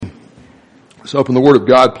Let's open the Word of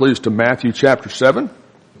God, please, to Matthew chapter 7.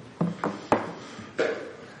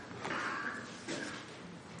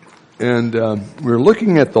 And we're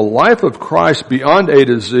looking at the life of Christ beyond A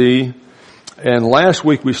to Z. And last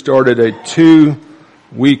week we started a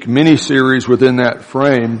 2-week mini-series within that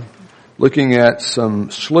frame, looking at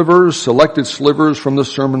some selected slivers from the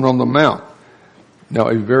Sermon on the Mount. Now,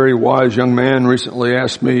 a very wise young man recently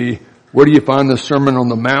asked me, where do you find the Sermon on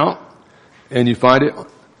the Mount? And you find it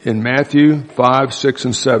in Matthew 5, 6,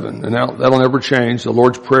 and 7. And that'll never change. The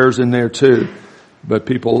Lord's Prayer is in there too. But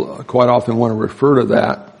people quite often want to refer to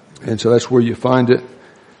that. And so that's where you find it.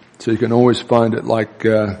 So you can always find it like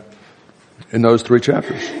in those 3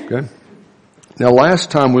 chapters. Okay. Now last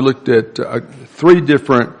time we looked at 3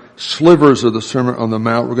 different slivers of the Sermon on the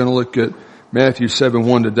Mount. We're going to look at Matthew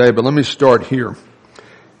 7:1 today. But let me start here.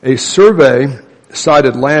 A survey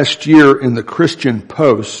cited last year in the Christian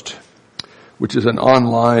Post, which is an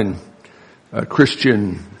online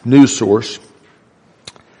Christian news source,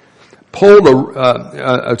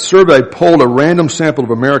 a survey polled a random sample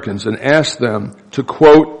of Americans and asked them to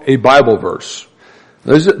quote a Bible verse.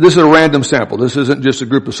 This is a random sample. This isn't just a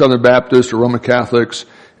group of Southern Baptists or Roman Catholics.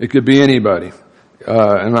 It could be anybody.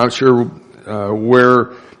 I'm not sure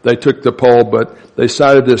where they took the poll, but they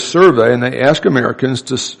cited this survey and they asked Americans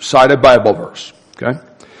to cite a Bible verse. Okay?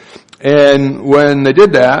 And when they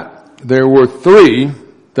did that, there were 3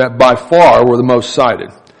 that by far were the most cited.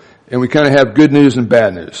 And we kind of have good news and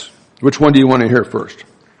bad news. Which one do you want to hear first?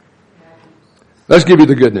 Let's give you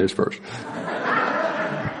the good news first.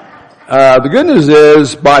 The good news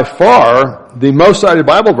is, by far, the most cited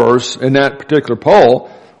Bible verse in that particular poll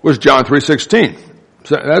was John 3:16.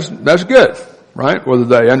 So that's good, right? Whether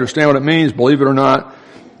they understand what it means, believe it or not,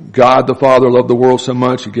 God the Father loved the world so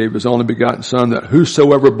much, He gave His only begotten Son, that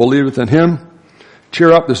whosoever believeth in Him,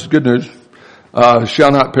 cheer up, this is good news,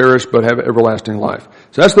 shall not perish but have everlasting life.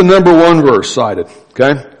 So that's the number 1 verse cited,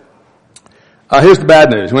 okay? Here's the bad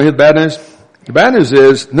news. You want to hear the bad news? The bad news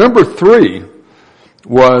is, number 3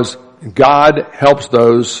 was, God helps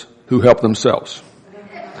those who help themselves.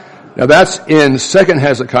 Now that's in 2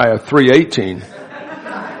 Hezekiah 3:18.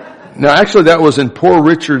 Now actually that was in Poor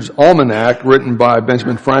Richard's Almanac written by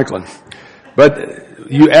Benjamin Franklin. But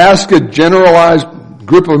you ask a generalized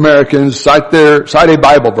group of Americans, cite a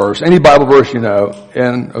Bible verse, any Bible verse you know,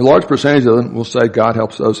 and a large percentage of them will say God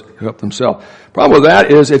helps those who help themselves. Problem with that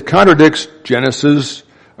is it contradicts Genesis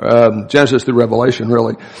through Revelation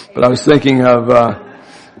really. But I was thinking of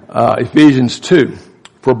Ephesians 2.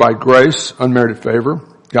 For by grace, unmerited favor,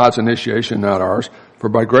 God's initiation, not ours. For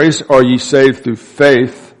by grace are ye saved through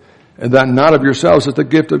faith, and that not of yourselves, it's the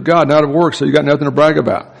gift of God, not of works, so you got nothing to brag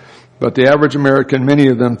about. But the average American, many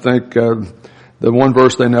of them think the one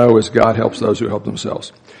verse they know is God helps those who help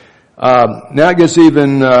themselves. Now it gets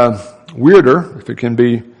even weirder, if it can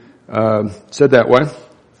be said that way.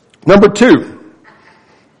 Number 2.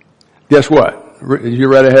 Guess what? You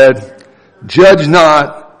read ahead. Judge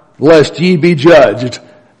not, lest ye be judged.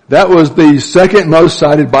 That was the second most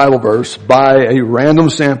cited Bible verse by a random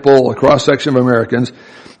sample, a cross-section of Americans.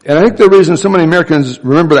 And I think the reason so many Americans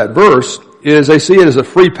remember that verse is they see it as a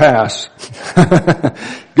free pass,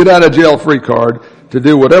 get out of jail free card to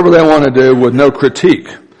do whatever they want to do with no critique.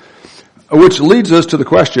 Which leads us to the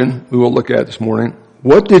question we will look at this morning.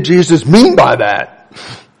 What did Jesus mean by that?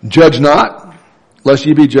 Judge not, lest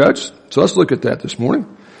ye be judged. So let's look at that this morning.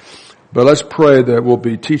 But let's pray that we'll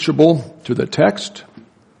be teachable to the text.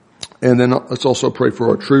 And then let's also pray for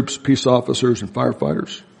our troops, peace officers, and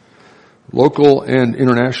firefighters, local and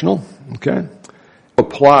international. Okay?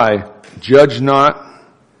 Apply judge not,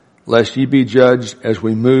 lest ye be judged, as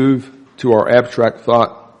we move to our abstract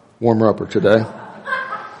thought warmer-upper today.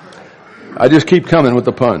 I just keep coming with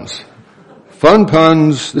the puns. Fun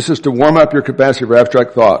puns. This is to warm up your capacity for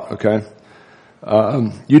abstract thought, okay?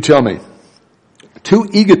 You tell me. 2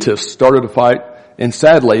 egotists started a fight, and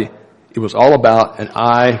sadly, it was all about an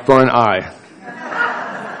eye for an eye.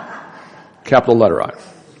 Capital letter I.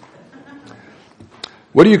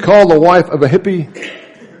 What do you call the wife of a hippie?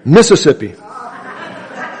 Mississippi.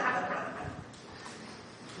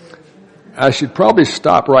 I should probably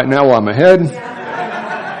stop right now while I'm ahead.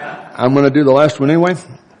 I'm going to do the last one anyway.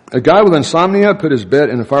 A guy with insomnia put his bed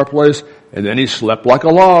in the fireplace and then he slept like a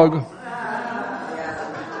log.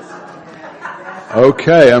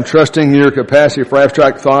 Okay, I'm trusting your capacity for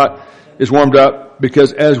abstract thought is warmed up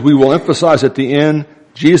because as we will emphasize at the end,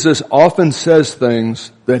 Jesus often says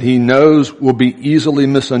things that He knows will be easily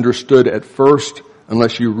misunderstood at first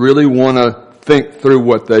unless you really want to think through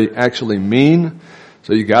what they actually mean.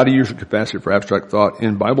 So you got to use your capacity for abstract thought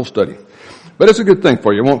in Bible study. But it's a good thing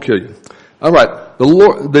for you. It won't kill you. All right. The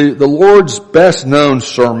Lord's best known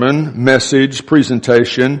sermon, message,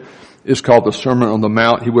 presentation is called the Sermon on the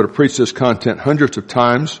Mount. He would have preached this content hundreds of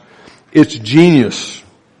times. It's genius.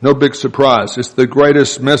 No big surprise. It's the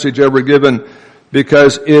greatest message ever given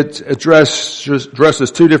because it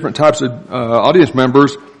addresses two different types of audience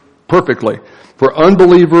members perfectly. For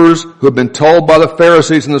unbelievers who have been told by the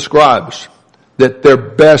Pharisees and the scribes that their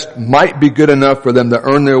best might be good enough for them to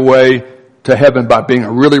earn their way to heaven by being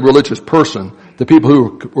a really religious person, the people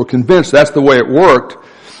who were convinced that's the way it worked,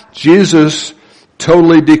 Jesus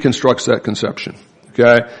totally deconstructs that conception.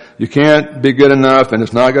 Okay? You can't be good enough and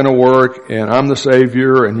it's not going to work and I'm the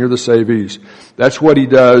Savior and you're the savees. That's what he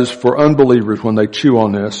does for unbelievers when they chew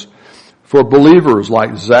on this. For believers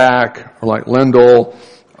like Zach or like Lendl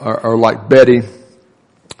or like Betty,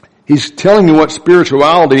 he's telling you what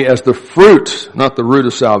spirituality as the fruit, not the root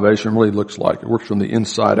of salvation, really looks like. It works from the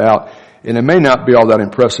inside out. And it may not be all that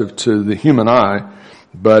impressive to the human eye,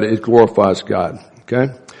 but it glorifies God.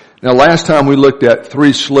 Okay? Now last time we looked at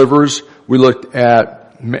three slivers. We looked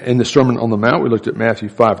at, in the Sermon on the Mount, we looked at Matthew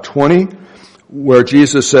 5:20, where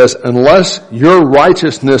Jesus says, unless your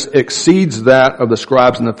righteousness exceeds that of the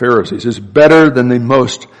scribes and the Pharisees, is better than the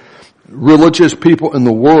most religious people in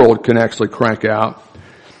the world can actually crank out,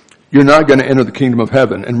 you're not going to enter the kingdom of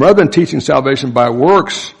heaven. And rather than teaching salvation by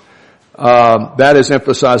works, that is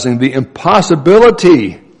emphasizing the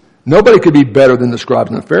impossibility. Nobody could be better than the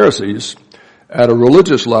scribes and the Pharisees at a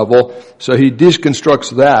religious level, so he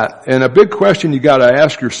deconstructs that. And a big question you got to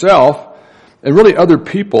ask yourself, and really other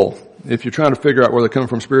people, if you're trying to figure out where they're coming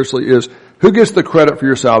from spiritually, is who gets the credit for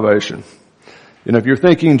your salvation? You know, if you're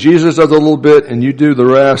thinking Jesus does a little bit and you do the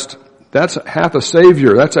rest, that's half a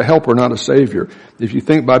savior. That's a helper, not a savior. If you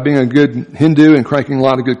think by being a good Hindu and cranking a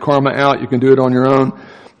lot of good karma out, you can do it on your own,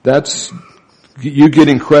 that's you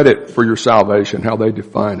getting credit for your salvation, how they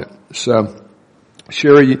define it. So,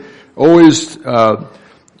 Sherry, always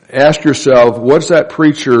ask yourself, what's that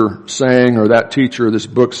preacher saying or that teacher, this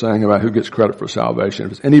book saying about who gets credit for salvation?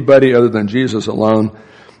 If it's anybody other than Jesus alone,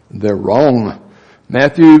 they're wrong.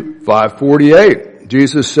 Matthew 5:48,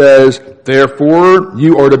 Jesus says, therefore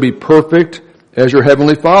you are to be perfect as your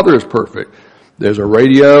heavenly Father is perfect. There's a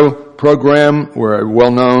radio program where a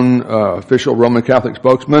well-known official Roman Catholic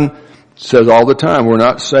spokesman says all the time, we're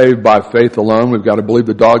not saved by faith alone. We've got to believe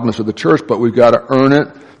the dogmas of the church, but we've got to earn it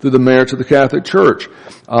through the merits of the Catholic Church.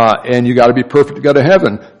 And you got to be perfect to go to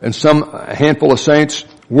heaven. And a handful of saints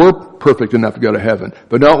were perfect enough to go to heaven.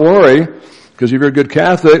 But don't worry, because if you're a good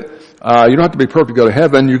Catholic, you don't have to be perfect to go to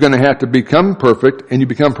heaven. You're going to have to become perfect, and you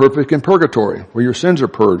become perfect in purgatory, where your sins are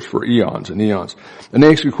purged for eons and eons. And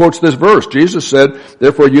then he quotes this verse. Jesus said,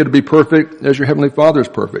 therefore you are to be perfect as your heavenly Father is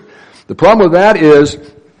perfect. The problem with that is,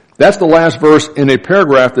 that's the last verse in a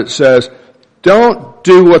paragraph that says, don't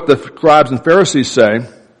do what the scribes and Pharisees say.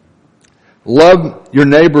 Love your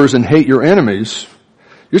neighbors and hate your enemies.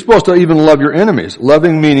 You're supposed to even love your enemies.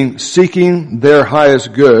 Loving meaning seeking their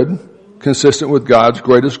highest good, consistent with God's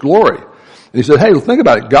greatest glory. And he said, hey, think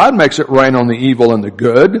about it. God makes it rain on the evil and the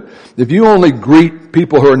good. If you only greet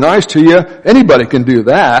people who are nice to you, anybody can do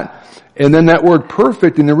that. And then that word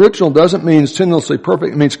perfect in the original doesn't mean sinlessly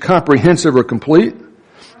perfect. It means comprehensive or complete.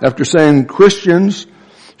 After saying Christians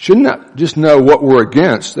should not just know what we're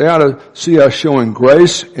against. They ought to see us showing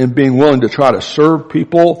grace and being willing to try to serve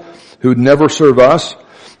people who'd never serve us.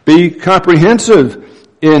 Be comprehensive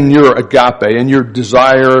in your agape and your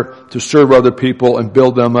desire to serve other people and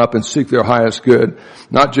build them up and seek their highest good.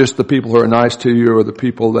 Not just the people who are nice to you or the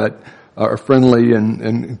people that are friendly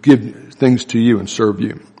and give things to you and serve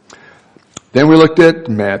you. Then we looked at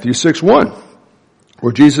Matthew 6:1,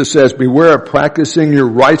 where Jesus says, beware of practicing your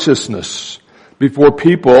righteousness before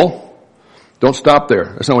people. Don't stop there.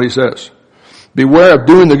 That's not what he says. Beware of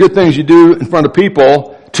doing the good things you do in front of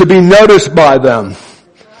people to be noticed by them.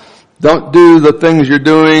 Don't do the things you're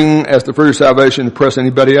doing as the fruit of salvation to impress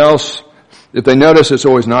anybody else. If they notice, it's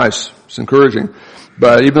always nice. It's encouraging.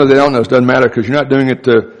 But even though they don't notice, it doesn't matter because you're not doing it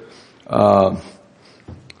to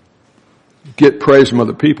get praise from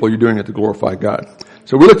other people. You're doing it to glorify God.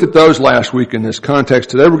 So we looked at those last week in this context.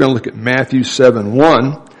 Today we're going to look at Matthew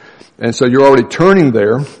 7:1. And so you're already turned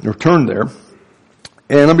there.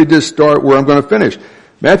 And let me just start where I'm going to finish.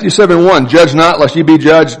 Matthew 7:1, judge not lest ye be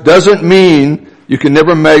judged, doesn't mean you can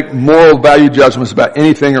never make moral value judgments about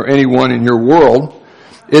anything or anyone in your world.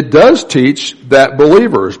 It does teach that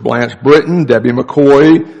believers, Blanche Britton, Debbie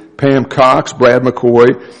McCoy, Pam Cox, Brad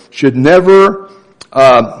McCoy, should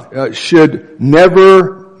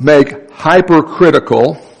never make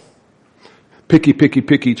hypercritical,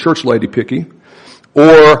 picky, church lady picky,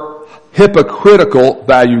 or hypocritical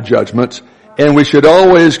value judgments And we should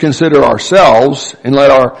always consider ourselves and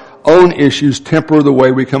let our own issues temper the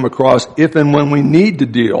way we come across if and when we need to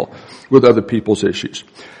deal with other people's issues.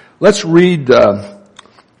 Let's read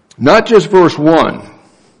not just verse 1.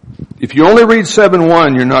 If you only read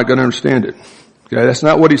 7:1, you're not going to understand it. Okay, that's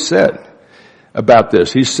not what he said about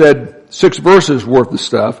this. He said 6 verses worth of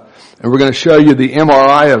stuff, and we're going to show you the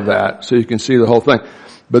MRI of that so you can see the whole thing.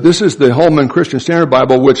 But this is the Holman Christian Standard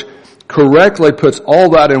Bible, which correctly puts all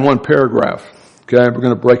that in one paragraph. Okay, we're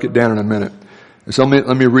going to break it down in a minute. And so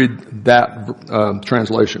let me read that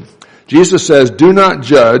translation. Jesus says, "Do not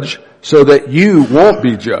judge so that you won't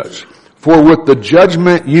be judged. For with the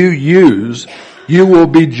judgment you use, you will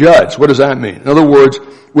be judged." What does that mean? In other words,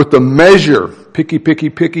 with the measure,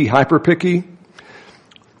 picky, hyper picky,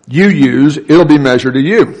 you use, it'll be measured to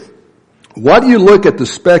you. Why do you look at the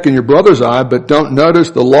speck in your brother's eye but don't notice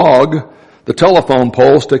the log, the telephone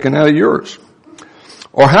pole sticking out of yours?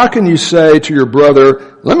 Or how can you say to your brother,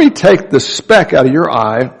 "Let me take the speck out of your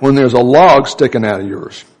eye," when there's a log sticking out of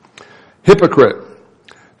yours? Hypocrite.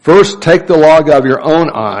 First take the log out of your own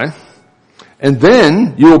eye, and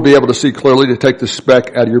then you will be able to see clearly to take the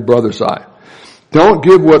speck out of your brother's eye. Don't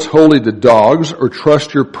give what's holy to dogs, or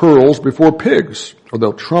trust your pearls before pigs, or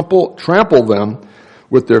they'll trample them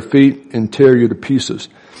with their feet and tear you to pieces.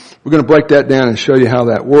 We're going to break that down and show you how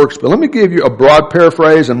that works. But let me give you a broad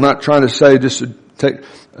paraphrase. I'm not trying to say just to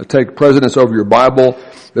take precedence over your Bible.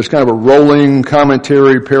 There's kind of a rolling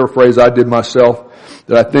commentary paraphrase I did myself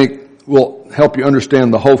that I think will help you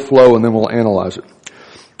understand the whole flow, and then we'll analyze it.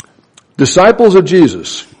 Disciples of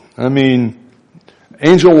Jesus,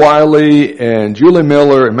 Angel Wiley and Julie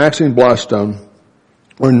Miller and Maxine Blastone,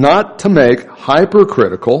 were not to make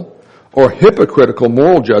hypercritical or hypocritical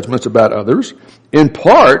moral judgments about others, in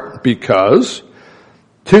part because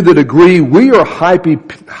to the degree we are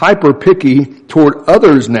hyper picky toward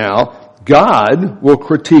others now, God will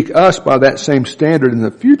critique us by that same standard in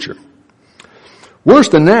the future. Worse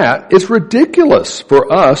than that, it's ridiculous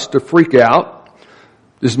for us to freak out.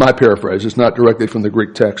 This is my paraphrase. It's not directly from the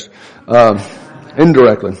Greek text.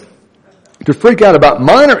 Indirectly. To freak out about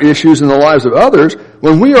minor issues in the lives of others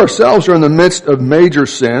when we ourselves are in the midst of major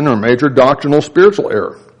sin or major doctrinal spiritual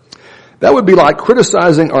error. That would be like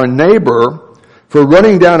criticizing our neighbor for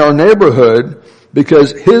running down our neighborhood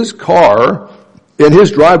because his car in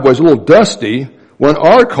his driveway is a little dusty when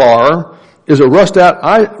our car is a rusted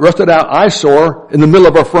out eyesore in the middle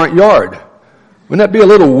of our front yard. Wouldn't that be a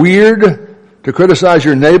little weird to criticize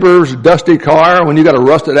your neighbor's dusty car when you got a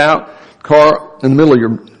rusted out car in the middle of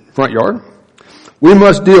your front yard? We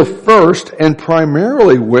must deal first and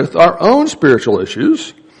primarily with our own spiritual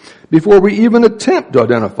issues before we even attempt to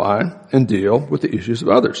identify and deal with the issues of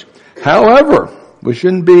others. However, we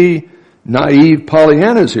shouldn't be naive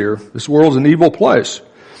Pollyannas here. This world's an evil place.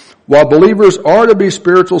 While believers are to be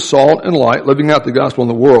spiritual salt and light, living out the gospel in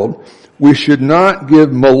the world, we should not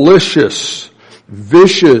give malicious,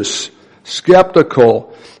 vicious,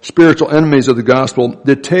 skeptical, spiritual enemies of the gospel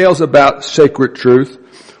details about sacred truth,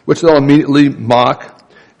 which they'll immediately mock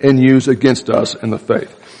and use against us in the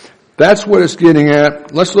faith. That's what it's getting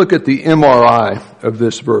at. Let's look at the MRI of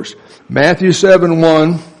this verse. Matthew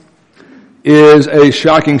 7:1 is a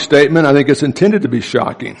shocking statement. I think it's intended to be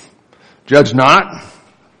shocking. Judge not.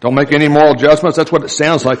 Don't make any moral judgments. That's what it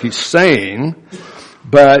sounds like he's saying.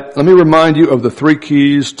 But let me remind you of the 3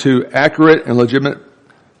 keys to accurate and legitimate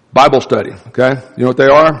Bible study. Okay? You know what they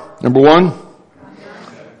are? Number 1?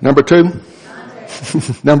 Number 2?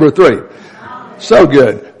 Number 3. So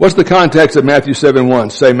good. What's the context of Matthew 7:1?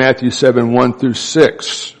 Say Matthew 7:1 through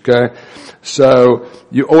 6. Okay? So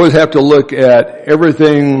you always have to look at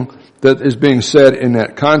everything that is being said in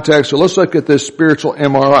that context. So let's look at this spiritual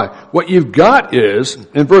MRI. What you've got is,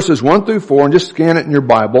 in verses 1 through 4, and just scan it in your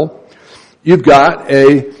Bible, you've got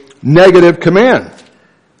a negative command.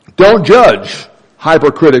 Don't judge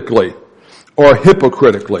hypercritically or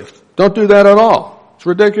hypocritically. Don't do that at all. It's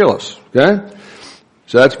ridiculous. Okay?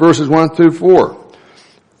 So that's verses 1 through 4.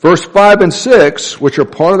 Verse 5 and 6, which are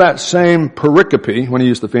part of that same pericope, when you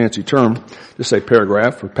use the fancy term, just say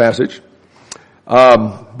paragraph or passage,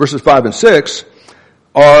 verses 5 and 6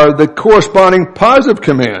 are the corresponding positive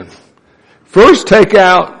command. First, take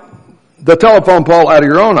out the telephone pole out of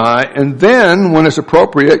your own eye, and then, when it's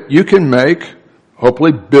appropriate, you can make,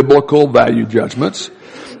 hopefully, biblical value judgments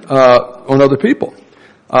on other people.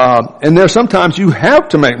 And there sometimes you have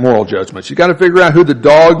to make moral judgments. You got to figure out who the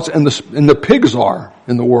dogs and the pigs are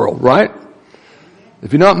in the world, right?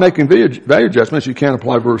 If you're not making value judgments, you can't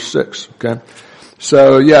apply verse 6. Okay.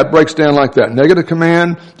 So yeah, it breaks down like that. Negative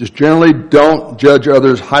command, just generally don't judge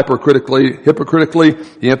others hypocritically.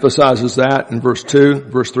 He emphasizes that in verse 2,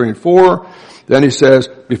 verse 3 and 4. Then he says,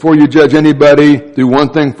 before you judge anybody, do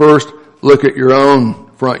one thing first, look at your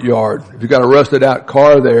own front yard. If you've got a rusted out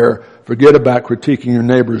car there, forget about critiquing your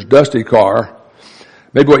neighbor's dusty car.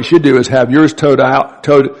 Maybe what you should do is have yours towed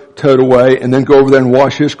away, and then go over there and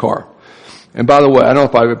wash his car. And by the way, I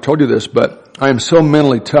don't know if I've told you this, but I am so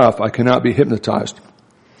mentally tough, I cannot be hypnotized.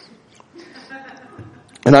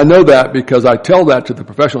 And I know that because I tell that to the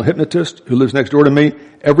professional hypnotist who lives next door to me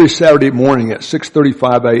every Saturday morning at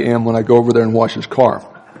 6:35 a.m. when I go over there and wash his car.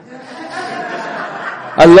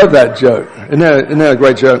 I love that joke. Isn't that a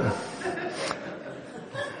great joke?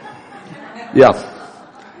 Yeah.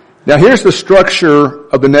 Now here's the structure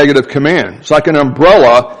of the negative command. It's like an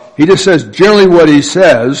umbrella. He just says generally what he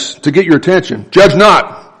says to get your attention. Judge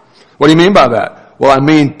not. What do you mean by that? Well, I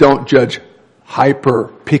mean don't judge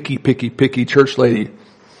picky church lady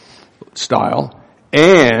style.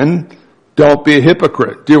 And don't be a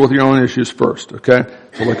hypocrite. Deal with your own issues first, okay?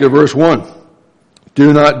 So look at verse 1.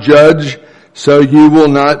 Do not judge, so you will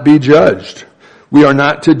not be judged. We are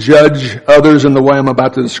not to judge others in the way I'm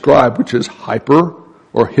about to describe, which is hyper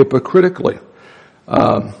or hypocritically.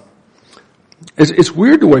 It's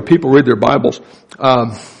weird the way people read their Bibles.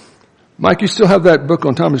 Mike, you still have that book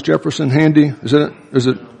on Thomas Jefferson handy? Is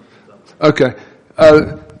it? Okay.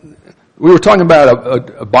 We were talking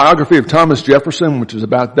about a biography of Thomas Jefferson, which is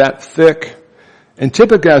about that thick. And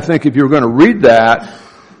typically, I think if you were going to read that,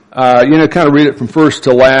 kind of read it from first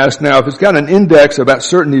to last. Now, if it's got an index about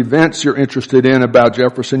certain events you're interested in about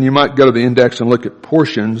Jefferson, you might go to the index and look at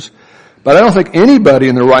portions. But I don't think anybody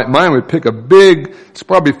in their right mind would pick it's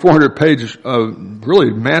probably 400 pages of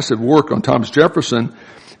really massive work on Thomas Jefferson,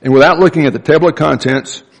 and without looking at the table of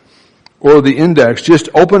contents or the index, just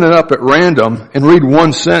open it up at random and read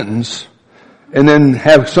one sentence, and then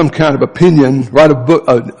have some kind of opinion, write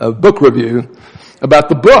a book review about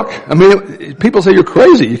the book. I mean, people say you're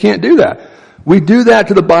crazy. You can't do that. We do that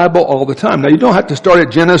to the Bible all the time. Now, you don't have to start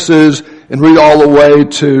at Genesis and read all the way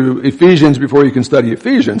to Ephesians before you can study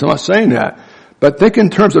Ephesians. I'm not saying that. But think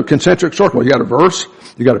in terms of concentric circle. You got a verse,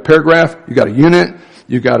 you got a paragraph, you got a unit,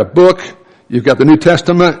 you got a book, you've got the New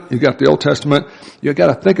Testament, you've got the Old Testament. You've got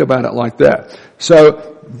to think about it like that.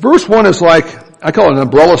 So, verse 1 is like, I call it an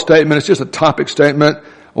umbrella statement. It's just a topic statement.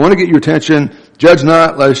 I want to get your attention. Judge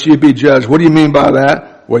not, lest you be judged. What do you mean by that?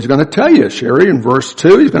 Well, he's going to tell you, Sherry, in verse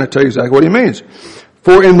 2, he's going to tell you exactly what he means.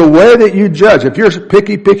 For in the way that you judge, if you're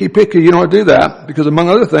picky, you don't want to do that, because among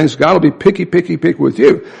other things, God will be picky with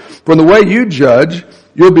you. For in the way you judge,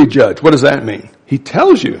 you'll be judged. What does that mean? He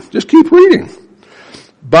tells you. Just keep reading.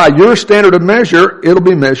 By your standard of measure, it'll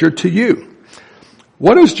be measured to you.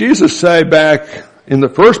 What does Jesus say back in the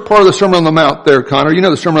first part of the Sermon on the Mount there, Connor? You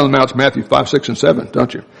know the Sermon on the Mount's Matthew 5, 6, and 7,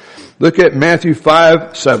 don't you? Look at Matthew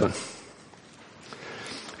 5, 7.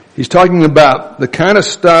 He's talking about the kind of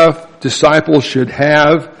stuff disciples should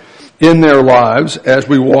have in their lives as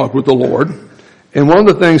we walk with the Lord. And one of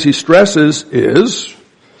the things he stresses is,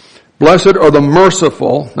 blessed are the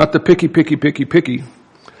merciful, not the picky,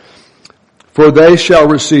 for they shall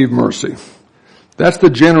receive mercy. That's the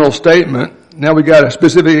general statement. Now we got a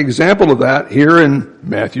specific example of that here in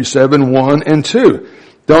Matthew 7, 1 and 2.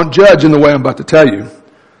 Don't judge in the way I'm about to tell you,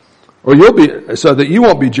 or so that you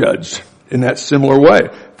won't be judged in that similar way.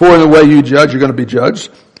 For in the way you judge, you're going to be judged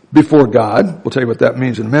before God. We'll tell you what that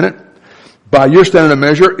means in a minute. By your standard of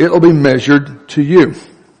measure, it'll be measured to you.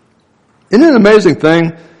 Isn't it an amazing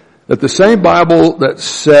thing that the same Bible that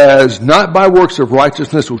says, not by works of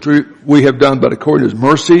righteousness which we have done, but according to his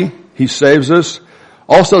mercy, he saves us,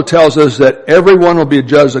 also tells us that everyone will be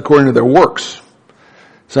judged according to their works.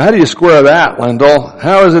 So how do you square that, Lendl?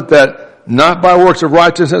 How is it that not by works of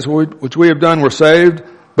righteousness which we have done we're saved,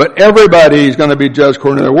 but everybody is going to be judged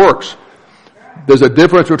according to their works? There's a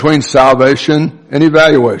difference between salvation and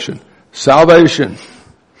evaluation. Salvation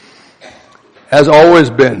has always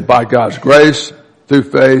been by God's grace through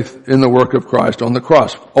faith in the work of Christ on the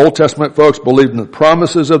cross. Old Testament folks believed in the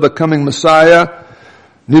promises of the coming Messiah.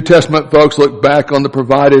 New Testament folks look back on the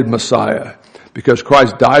provided Messiah. Because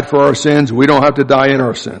Christ died for our sins, we don't have to die in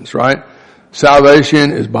our sins, right?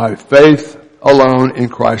 Salvation is by faith alone in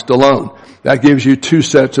Christ alone. That gives you two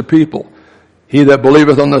sets of people. He that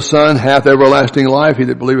believeth on the Son hath everlasting life. He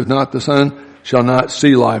that believeth not the Son shall not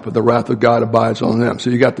see life, but the wrath of God abides on them. So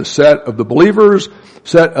you got the set of the believers,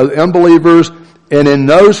 set of the unbelievers, and in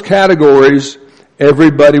those categories,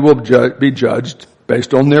 everybody will be judged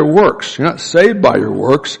based on their works. You're not saved by your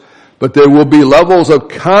works, But there will be levels of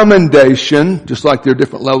commendation, just like there are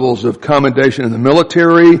different levels of commendation in the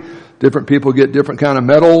military. Different people get different kind of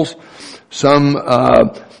medals. Some,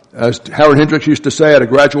 as Howard Hendricks used to say at a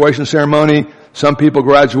graduation ceremony, some people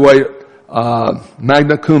graduate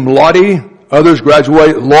magna cum laude. Others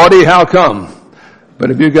graduate laude, how come? But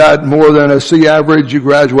if you got more than a C average, you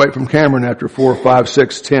graduate from Cameron after 4, 5,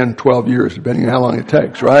 6, 10, 12 years, depending on how long it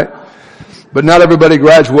takes, right? But not everybody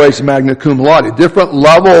graduates magna cum laude. Different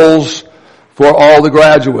levels for all the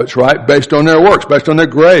graduates, right? Based on their works, based on their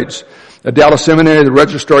grades. At Dallas Seminary, the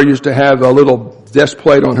registrar used to have a little desk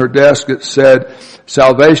plate on her desk that said,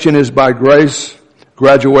 salvation is by grace,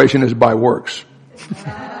 graduation is by works.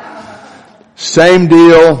 Same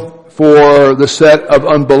deal for the set of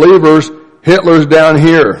unbelievers. Hitler's down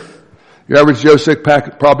here. Your average Joe sick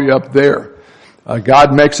pack probably up there.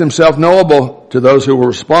 God makes himself knowable to those who will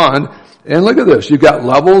respond. And look at this. You've got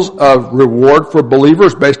levels of reward for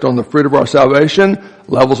believers based on the fruit of our salvation,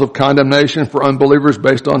 levels of condemnation for unbelievers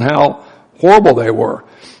based on how horrible they were.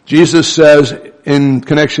 Jesus says in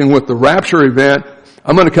connection with the rapture event,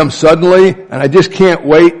 I'm going to come suddenly, and I just can't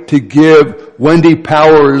wait to give Wendy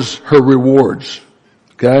Powers her rewards.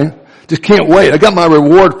 Okay? Just can't wait. I got my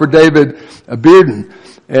reward for David Bearden.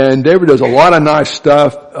 And David does a lot of nice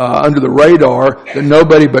stuff under the radar that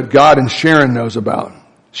nobody but God and Sharon knows about.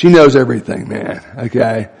 She knows everything, man.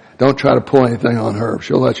 Okay? Don't try to pull anything on her.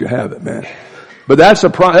 She'll let you have it, man. But that's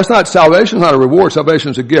not salvation, it's not a reward.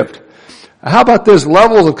 Salvation is a gift. How about this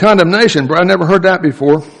level of condemnation? Bro, I never heard that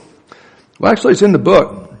before. Well, actually, it's in the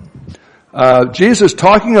book. Jesus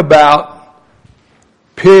talking about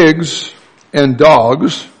pigs and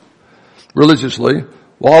dogs religiously.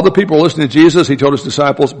 While all the people were listening to Jesus, he told his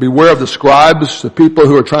disciples, beware of the scribes, the people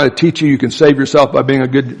who are trying to teach you can save yourself by being a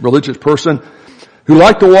good religious person, who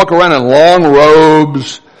like to walk around in long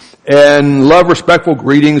robes and love respectful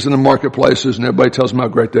greetings in the marketplaces, and everybody tells them how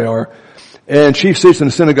great they are. And chief seats in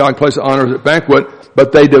the synagogue, place of honor at banquet,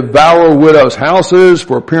 but they devour widows' houses.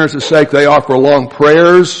 For appearance's sake, they offer long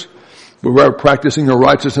prayers. But we're practicing your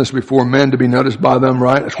righteousness before men to be noticed by them,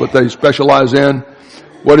 right? That's what they specialize in.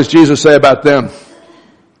 What does Jesus say about them?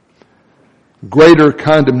 Greater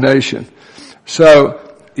condemnation.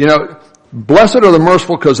 So, blessed are the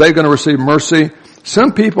merciful because they're going to receive mercy.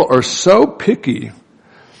 Some people are so picky.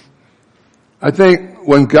 I think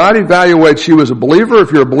when God evaluates you as a believer,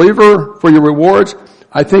 if you're a believer for your rewards,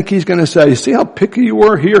 I think he's going to say, see how picky you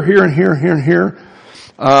were here, here, and here, here, and here?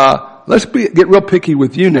 Let's get real picky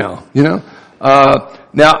with you now,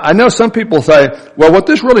 Now, I know some people say, well, what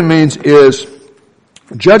this really means is,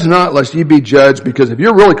 judge not lest ye be judged, because if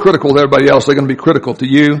you're really critical to everybody else, they're going to be critical to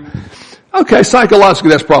you. Okay,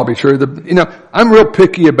 psychologically that's probably true. I'm real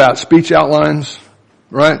picky about speech outlines,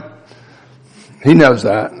 right? He knows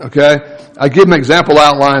that, okay? I give them example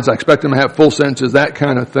outlines. I expect them to have full sentences, that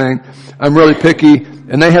kind of thing. I'm really picky,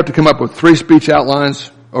 and they have to come up with 3 speech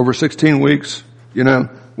outlines over 16 weeks,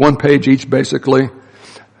 1 page each basically.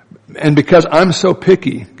 And because I'm so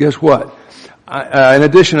picky, guess what? In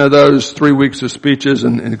addition to those 3 weeks of speeches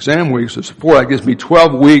and exam weeks of support, that gives me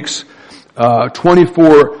 12 weeks,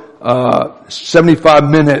 24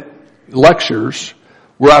 75-minute lectures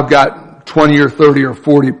where I've got 20 or 30 or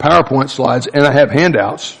 40 PowerPoint slides and I have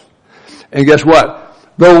handouts. And guess what?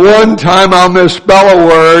 The one time I'll misspell a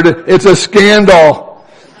word, it's a scandal.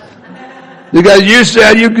 You guys, you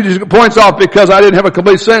said you could just points off because I didn't have a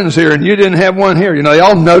complete sentence here and you didn't have one here. They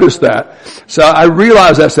all notice that. So I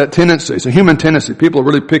realize that's that tendency. It's a human tendency. People are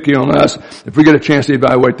really picky on us. If we get a chance to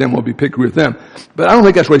evaluate them, we'll be picky with them. But I don't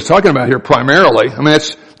think that's what he's talking about here primarily. I mean,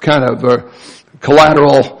 that's kind of a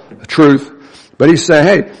collateral truth. But he's saying,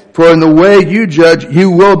 hey, for in the way you judge,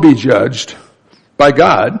 you will be judged by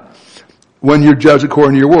God when you're judged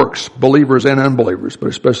according to your works. Believers and unbelievers, but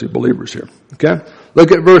especially believers here. Okay?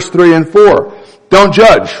 Look at verse 3 and 4. Don't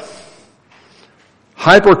judge.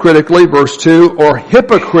 Hypercritically, verse 2, or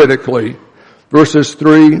hypocritically, verses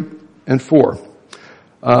 3 and 4.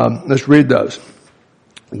 Let's read those.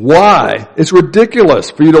 Why? It's ridiculous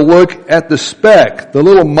for you to look at the speck, the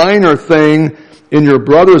little minor thing in your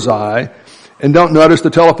brother's eye, and don't notice the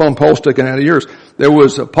telephone pole sticking out of yours. There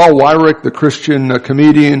was Paul Weyrich, the Christian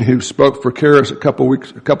comedian who spoke for Charis a couple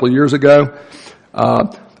of years ago.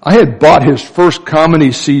 I had bought his first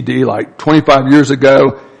comedy CD like 25 years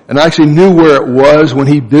ago, and I actually knew where it was when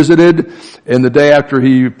he visited. And the day after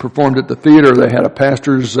he performed at the theater, they had a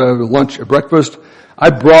pastor's breakfast.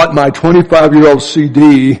 I brought my 25-year-old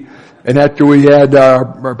CD, and after we had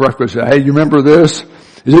our breakfast, I said, hey, you remember this?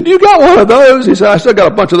 He said, you got one of those? He said, I still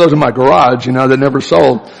got a bunch of those in my garage, that never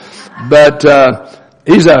sold. But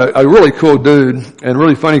He's a really cool dude and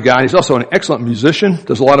really funny guy. He's also an excellent musician.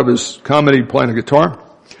 Does a lot of his comedy playing the guitar.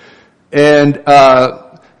 And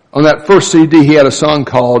on that first CD, he had a song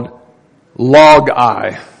called Log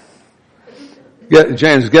Eye. Yeah,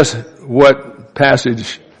 James, guess what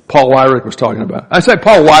passage Paul Weyrich was talking about? I said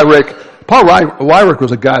Paul Weyrich. Paul Weyrich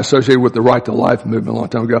was a guy associated with the Right to Life movement a long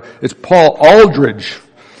time ago. It's Paul Aldridge.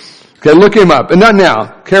 Okay, look him up. And not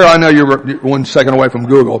now. Carol, I know you're 1 second away from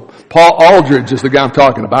Google. Paul Aldridge is the guy I'm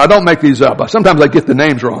talking about. I don't make these up. Sometimes I get the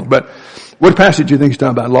names wrong. But what passage do you think he's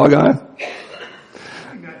talking about? Log Eye?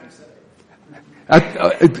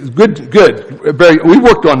 Good. We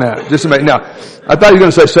worked on that. Just a minute. Now, I thought you were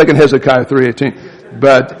going to say 2 Hezekiah 3:18.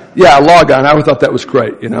 But yeah, Log Eye. And I always thought that was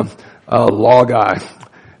great, Log Eye.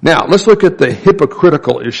 Now, let's look at the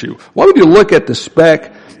hypocritical issue. Why would you look at the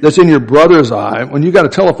speck that's in your brother's eye when you got a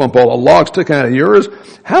telephone pole, a log sticking out of yours?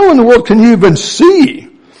 How in the world can you even see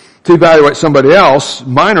to evaluate somebody else's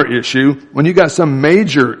minor issue when you got some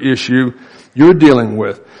major issue you're dealing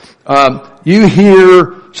with? You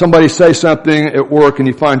hear somebody say something at work and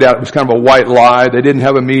you find out it was kind of a white lie. They didn't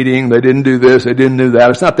have a meeting. They didn't do this. They didn't do that.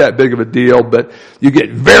 It's not that big of a deal, but you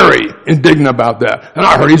get very indignant about that. And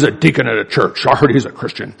I heard he's a deacon at a church. I heard he's a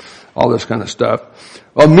Christian. All this kind of stuff.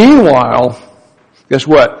 Well, meanwhile, guess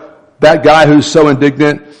what? That guy who's so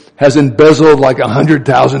indignant has embezzled like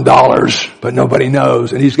 $100,000, but nobody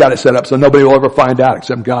knows. And he's got it set up so nobody will ever find out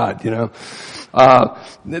except God,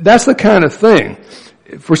 That's the kind of thing.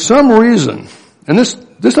 For some reason, and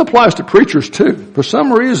this applies to preachers too. For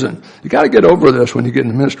some reason, you got to get over this when you get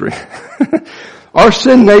into ministry. Our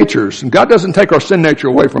sin natures, and God doesn't take our sin nature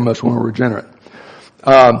away from us when we're regenerate,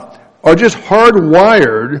 are just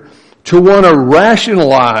hardwired to want to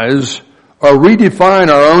rationalize or redefine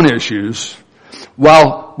our own issues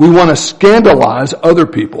while we want to scandalize other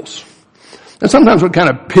people's. And sometimes we kind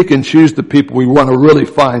of pick and choose the people we want to really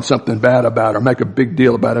find something bad about or make a big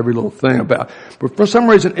deal about every little thing about. But for some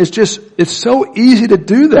reason, it's so easy to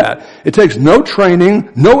do that. It takes no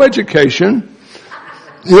training, no education.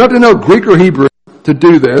 You don't have to know Greek or Hebrew to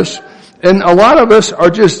do this. And a lot of us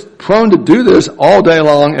are just prone to do this all day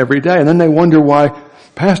long, every day. And then they wonder why,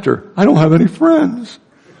 Pastor, I don't have any friends.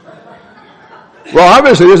 Well,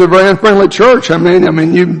 obviously, it's a very unfriendly church. I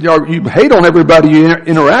mean, you hate on everybody you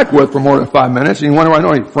interact with for more than 5 minutes, and you wonder, I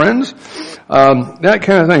don't have any friends. That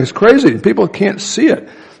kind of thing is crazy. People can't see it.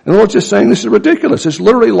 And the Lord's just saying this is ridiculous. It's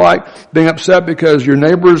literally like being upset because your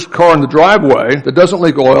neighbor's car in the driveway that doesn't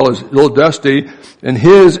leak oil is a little dusty, and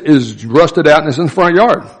his is rusted out and it's in the front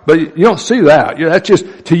yard. But you don't see that.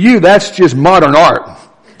 To you, that's just modern art.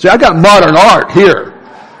 See, I got modern art here,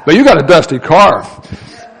 but you got a dusty car.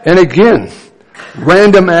 And again,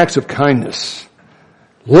 random acts of kindness.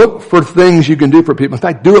 Look for things you can do for people. In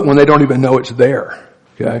fact, do it when they don't even know it's there.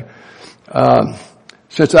 Okay?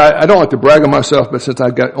 Since I don't like to brag on myself, but since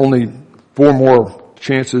I've got only 4 more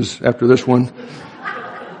chances after this one.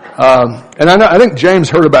 And I think James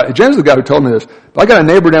heard about it. James is the guy who told me this. But I got a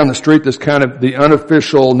neighbor down the street that's kind of the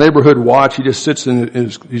unofficial neighborhood watch. He just sits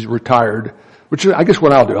he's retired. Which is, I guess,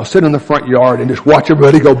 what I'll do. I'll sit in the front yard and just watch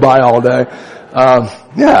everybody go by all day.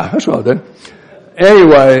 Yeah, that's what I did.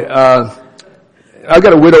 Anyway, I've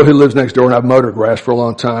got a widow who lives next door, and I've mowed her grass for a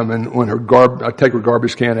long time. And when I take her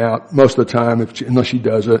garbage can out most of the time, unless she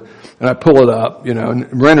does it, and I pull it up,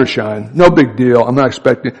 and rain or shine, no big deal. I'm not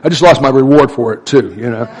expecting. I just lost my reward for it too,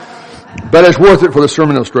 But it's worth it for the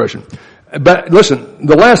sermon illustration. But listen,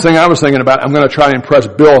 the last thing I was thinking about, I'm going to try to impress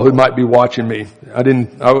Bill, who might be watching me. I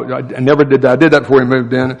never did that. I did that before he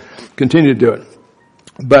moved in. Continue to do it.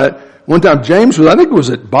 But one time James I think it was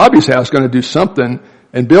at Bobby's house, going to do something,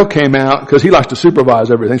 and Bill came out because he likes to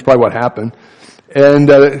supervise everything. It's probably what happened. And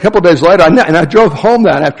a couple of days later, I drove home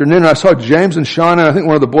that afternoon, and I saw James and Shauna, and I think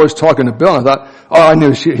one of the boys talking to Bill, and I thought, I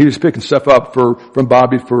knew he was picking stuff up from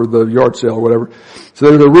Bobby for the yard sale or whatever. So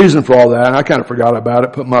there was a reason for all that, and I kind of forgot about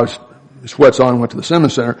it, put my sweats on and went to the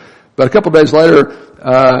Simmons Center. But a couple of days later,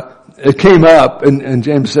 it came up, and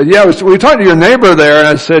James said, yeah, we talked to your neighbor there, and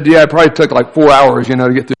I said, yeah, it probably took like 4 hours, to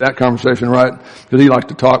get through that conversation, right? Because he likes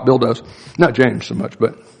to talk, Bill does. Not James so much,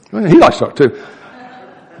 but he likes to talk too.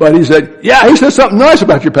 But he said, yeah, he said something nice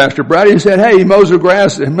about your Pastor Brad. He said, hey, he mows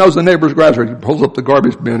the neighbor's grass, or he pulls up the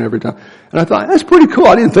garbage bin every time. And I thought, that's pretty cool.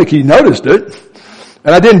 I didn't think he noticed it.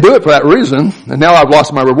 And I didn't do it for that reason. And now I've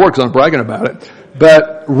lost my reward because I'm bragging about it.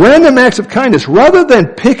 But random acts of kindness, rather than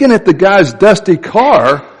picking at the guy's dusty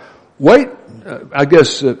car, wait I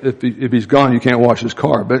guess if he's gone, you can't wash his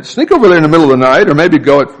car. But sneak over there in the middle of the night, or maybe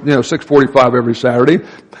go at 6:45 every Saturday.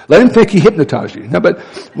 Let him think he hypnotized you. Now, but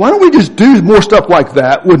why don't we just do more stuff like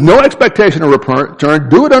that with no expectation of return?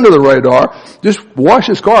 Do it under the radar. Just wash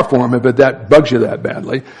his car for him if that bugs you that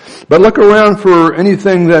badly. But look around for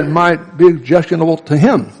anything that might be objectionable to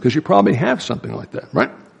him, because you probably have something like that,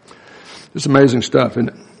 right? It's amazing stuff, isn't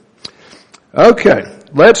it? Okay,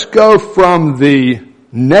 let's go from the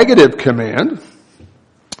negative command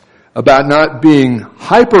about not being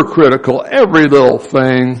hypercritical, every little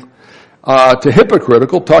thing, to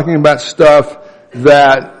hypocritical, talking about stuff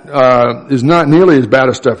that is not nearly as bad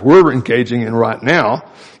as stuff we're engaging in right now.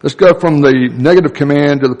 Let's go from the negative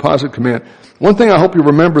command to the positive command. One thing I hope you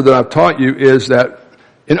remember that I've taught you is that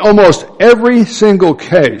in almost every single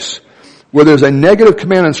case where there's a negative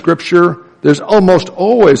command in Scripture, there's almost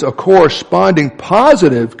always a corresponding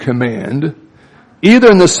positive command, either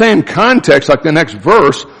in the same context, like the next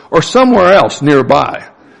verse, or somewhere else nearby.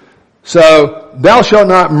 So, thou shalt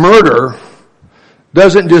not murder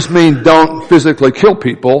doesn't just mean don't physically kill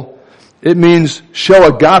people. It means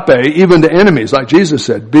show agape even to enemies, like Jesus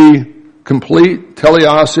said. Be complete,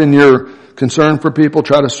 teleos in your concern for people.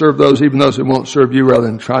 Try to serve those, even those who won't serve you, rather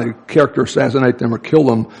than try to character assassinate them or kill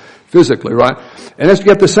them physically, right? And let's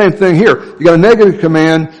get the same thing here. You got a negative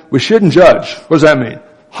command, we shouldn't judge. What does that mean?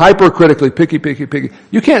 Hypercritically, picky.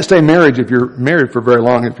 You can't stay married if you're married for very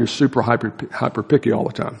long if you're super hyper picky all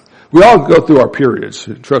the time. We all go through our periods.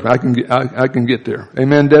 Trust me, I can get there.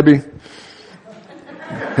 Amen, Debbie?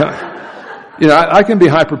 I can be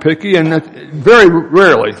hyper picky, and very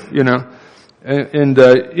rarely,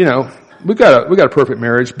 we got a perfect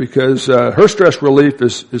marriage because her stress relief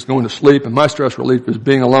is going to sleep, and my stress relief is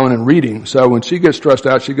being alone and reading. So when she gets stressed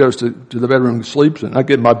out, she goes to the bedroom and sleeps, and I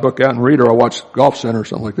get my book out and read, or I watch Golf Center or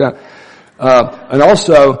something like that. And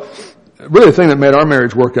also, really the thing that made our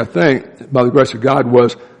marriage work, I think, by the grace of God,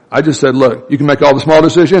 was I just said, look, you can make all the small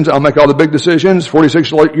decisions, I'll make all the big decisions.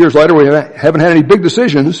 46 years later, we haven't had any big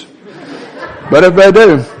decisions. But if they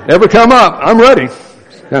do ever come up, I'm ready.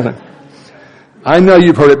 I know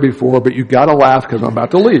you've heard it before, but you gotta laugh because I'm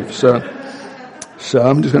about to leave. So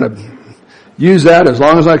I'm just gonna use that as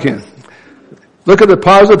long as I can. Look at the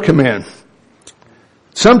positive command.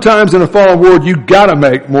 Sometimes in a fallen world, you gotta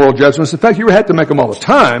make moral judgments. In fact, you have to make them all the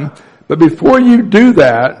time. But before you do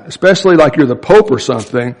that, especially like you're the Pope or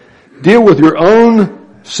something, deal with your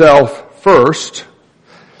own self first,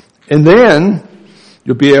 and then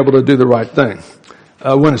you'll be able to do the right thing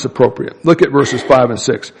when it's appropriate. Look at verses 5 and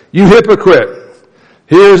 6. You hypocrite.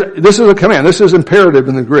 This is a command. This is imperative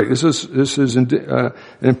in the Greek. This is an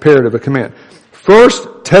imperative, a command. First,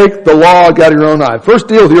 take the log out of your own eye. First,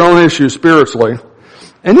 deal with your own issues spiritually.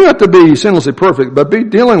 And you have to be sinlessly perfect, but be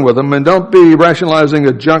dealing with them, and don't be rationalizing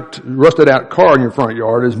a junked, rusted out car in your front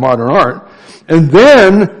yard as modern art. And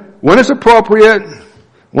then, when it's appropriate,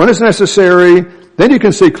 when it's necessary, then you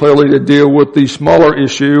can see clearly to deal with the smaller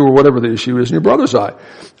issue or whatever the issue is in your brother's eye.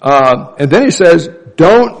 And then he says,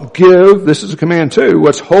 don't give, this is a command too,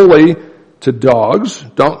 what's holy to dogs.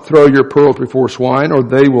 Don't throw your pearls before swine, or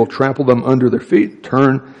they will trample them under their feet,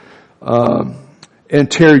 turn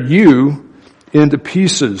and tear you into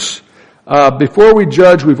pieces. Before we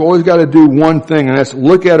judge, we've always got to do one thing, and that's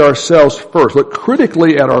look at ourselves first. Look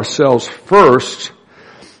critically at ourselves first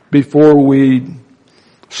before we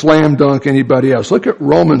slam dunk anybody else. Look at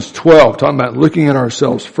Romans 12, talking about looking at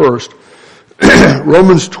ourselves first.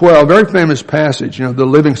 Romans 12, very famous passage, the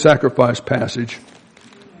living sacrifice passage.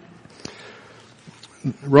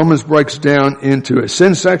 Romans breaks down into a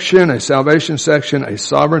sin section, a salvation section, a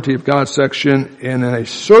sovereignty of God section, and a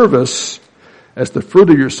service as the fruit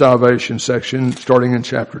of your salvation section, starting in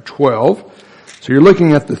chapter 12. So you're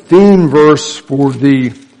looking at the theme verse for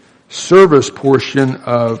the service portion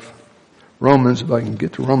of Romans, if I can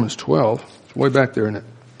get to Romans 12. It's way back there, isn't it?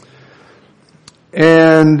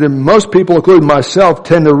 And most people, including myself,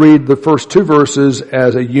 tend to read the first two verses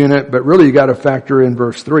as a unit, but really you got to factor in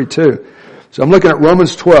verse 3 too. So I'm looking at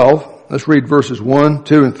Romans 12. Let's read verses 1,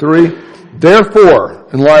 2, and 3. Therefore,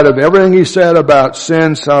 in light of everything he said about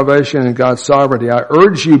sin, salvation, and God's sovereignty, I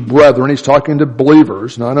urge you, brethren, he's talking to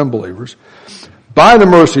believers, not unbelievers, by the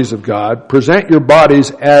mercies of God, present your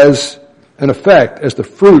bodies as an effect, as the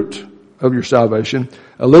fruit of your salvation,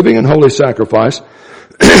 a living and holy sacrifice,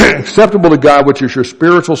 acceptable to God, which is your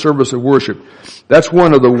spiritual service of worship. That's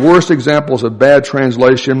one of the worst examples of bad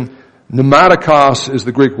translation. Pneumatikos is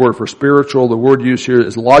the Greek word for spiritual. The word used here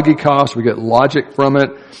is logikos. We get logic from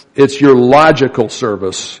it. It's your logical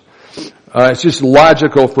service. It's just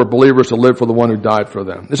logical for believers to live for the one who died for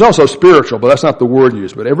them. It's also spiritual, but that's not the word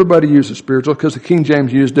used. But everybody uses spiritual because the King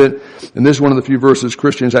James used it, and this is one of the few verses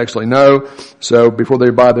Christians actually know. So before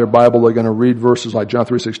they buy their Bible, they're going to read verses like John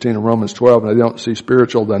 3:16 and Romans 12, and they don't see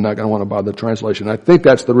spiritual, they're not going to want to buy the translation. I think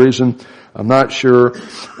that's the reason. I'm not sure.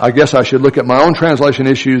 I guess I should look at my own translation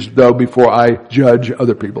issues, though, before I judge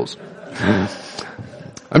other people's.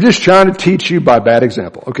 I'm just trying to teach you by bad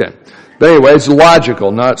example. Okay. But anyway, it's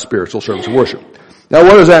logical, not spiritual service of worship. Now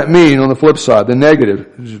what does that mean on the flip side? The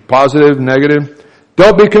negative. Positive, negative.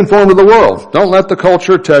 Don't be conformed to the world. Don't let the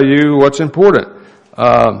culture tell you what's important.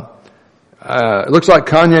 It looks like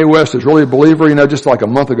Kanye West is really a believer, just like a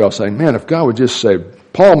month ago saying, man, if God would just save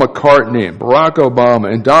Paul McCartney and Barack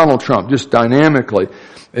Obama and Donald Trump just dynamically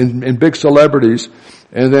and big celebrities,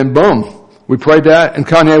 and then boom, we prayed that and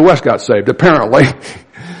Kanye West got saved, apparently.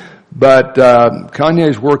 But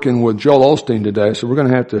Kanye's working with Joel Osteen today, so we're going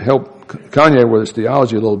to have to help Kanye with his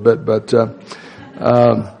theology a little bit. But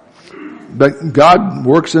God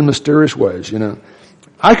works in mysterious ways,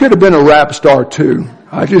 I could have been a rap star too.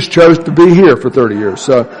 I just chose to be here for 30 years.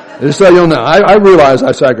 So just so you'll know, I realize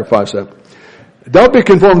I sacrificed that. Don't be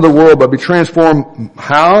conformed to the world, but be transformed.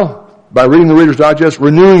 How? By reading the Reader's Digest,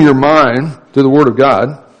 renewing your mind to the Word of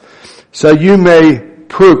God, so you may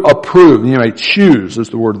approve, you may choose, is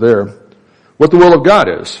the word there, what the will of God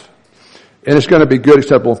is. And it's going to be good,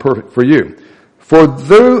 acceptable, and perfect for you. For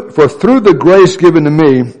through the grace given to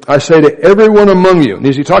me, I say to everyone among you, and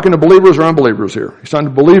is he talking to believers or unbelievers here? He's talking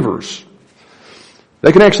to believers.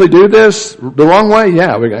 They can actually do this the wrong way?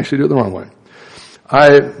 Yeah, we can actually do it the wrong way.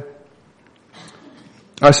 I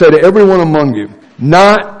say to everyone among you,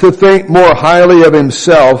 not to think more highly of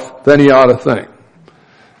himself than he ought to think.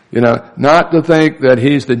 Not to think that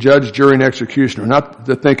he's the judge, jury, and executioner. Not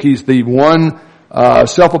to think he's the one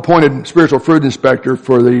self-appointed spiritual fruit inspector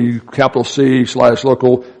for the capital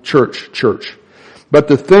C/local church. But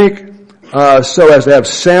to think so as to have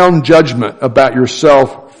sound judgment about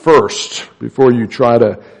yourself first before you try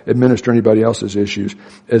to administer anybody else's issues,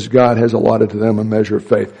 as God has allotted to them a measure of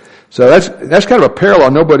faith. So that's kind of a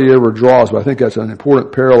parallel nobody ever draws, but I think that's an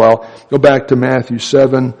important parallel. Go back to Matthew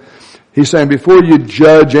 7. He's saying before you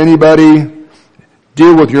judge anybody,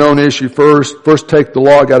 deal with your own issue first. First take the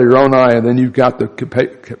log out of your own eye, and then you've got the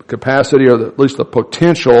capacity, or at least the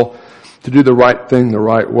potential, to do the right thing the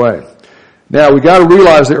right way. Now, we got to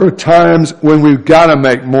realize there are times when we've got to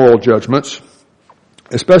make moral judgments,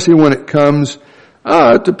 especially when it comes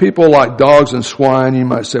to people like dogs and swine. You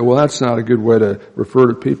might say, well, that's not a good way to refer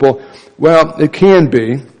to people. Well, it can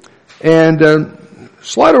be. And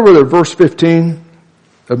slide over to verse 15.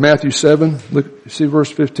 Of Matthew 7, look, see verse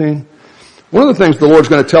 15. One of the things the Lord's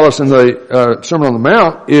going to tell us in the Sermon on the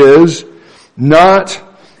Mount is not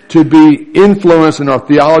to be influenced in our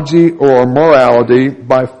theology or our morality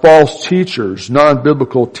by false teachers,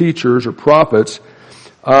 non-biblical teachers or prophets.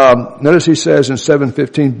 Notice he says in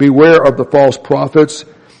 7:15, beware of the false prophets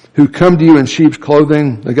who come to you in sheep's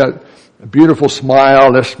clothing. They got a beautiful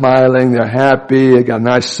smile, they're smiling, they're happy, they got a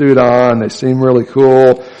nice suit on, they seem really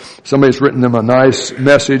cool. Somebody's written them a nice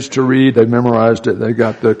message to read. They've memorized it. They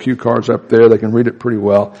got the cue cards up there. They can read it pretty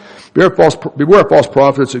well. Beware of false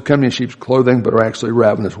prophets who come in sheep's clothing but are actually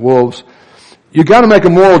ravenous wolves. You got to make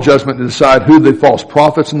a moral judgment to decide who the false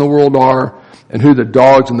prophets in the world are and who the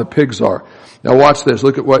dogs and the pigs are. Now watch this.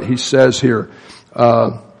 Look at what he says here.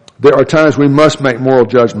 There are times we must make moral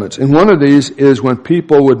judgments. And one of these is when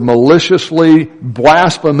people would maliciously,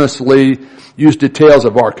 blasphemously use details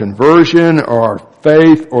of our conversion or our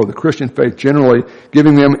faith or the Christian faith generally,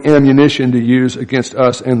 giving them ammunition to use against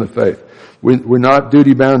us and the faith. We're not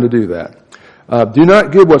duty bound to do that. Do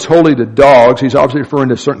not give what's holy to dogs. He's obviously referring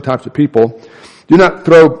to certain types of people. Do not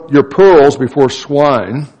throw your pearls before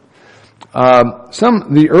swine.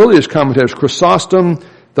 The earliest commentators, Chrysostom,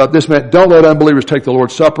 thought this meant don't let unbelievers take the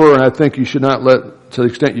Lord's Supper, and I think you should not let, to the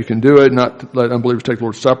extent you can do it, not let unbelievers take the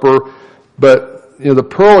Lord's Supper. But, the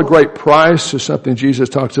pearl of great price is something Jesus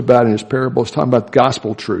talks about in his parables, talking about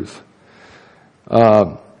gospel truth.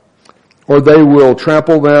 Or they will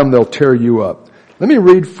trample them, they'll tear you up. Let me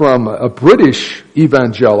read from a British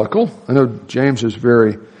evangelical. I know James is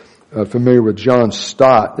very familiar with John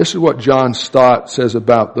Stott. This is what John Stott says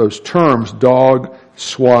about those terms, dog,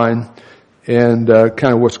 swine, and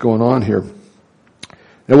kind of what's going on here.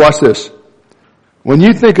 Now watch this. When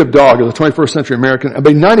you think of dog as a 21st century American,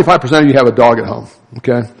 95% of you have a dog at home,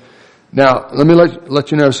 okay? Now, let me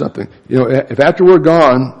let you know something. If after we're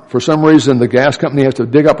gone, for some reason the gas company has to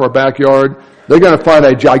dig up our backyard, they're going to find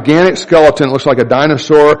a gigantic skeleton that looks like a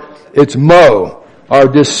dinosaur. It's Mo, our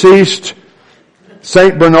deceased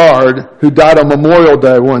Saint Bernard, who died on Memorial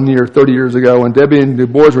Day one year, 30 years ago, when Debbie and the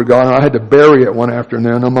boys were gone. I had to bury it one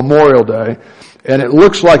afternoon on Memorial Day. And it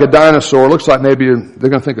looks like a dinosaur. It looks like maybe they're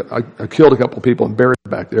going to think I killed a couple of people and buried it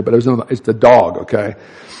back there, but it's the dog, okay?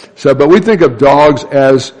 So, but we think of dogs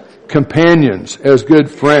as companions, as good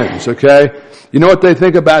friends, okay? You know what they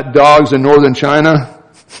think about dogs in northern China?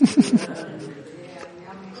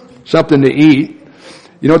 Something to eat.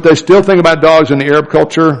 You know what they still think about dogs in the Arab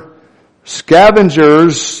culture?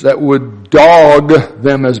 Scavengers that would dog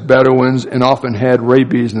them as Bedouins and often had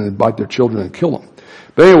rabies and they'd bite their children and kill them.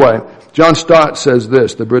 But anyway, John Stott says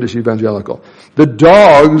this, the British evangelical. The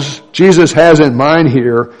dogs Jesus has in mind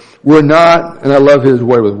here were not, and I love his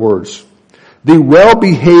way with words, the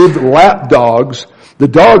well-behaved lap dogs. The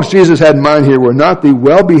dogs Jesus had in mind here were not the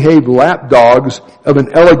well-behaved lap dogs of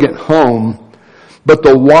an elegant home, but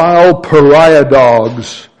the wild pariah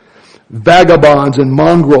dogs, vagabonds and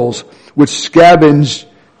mongrels, which scavenged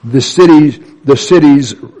the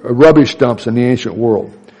city's rubbish dumps in the ancient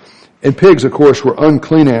world. And pigs, of course, were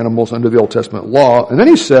unclean animals under the Old Testament law. And then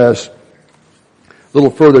he says, a little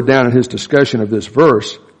further down in his discussion of this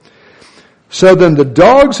verse, so then the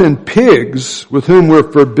dogs and pigs with whom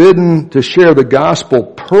we're forbidden to share the gospel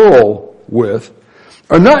pearl with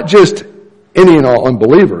are not just any and all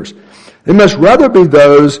unbelievers. They must rather be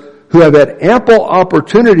those who have had ample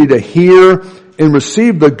opportunity to hear and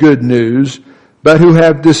receive the good news, but who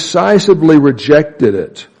have decisively rejected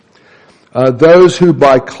it. Those who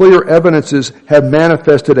by clear evidences have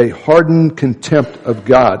manifested a hardened contempt of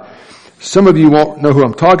God. Some of you won't know who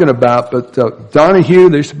I'm talking about, but Donahue,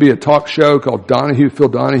 there used to be a talk show called Phil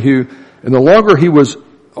Donahue, and the longer he was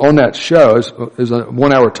on that show, it was a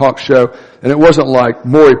 1 hour talk show, and it wasn't like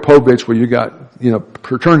Maury Povich where you got,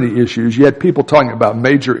 fraternity issues. You had people talking about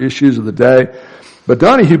major issues of the day. But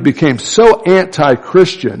Donahue became so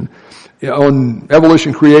anti-Christian on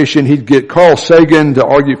evolution creation. He'd get Carl Sagan to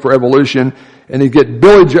argue for evolution, and he'd get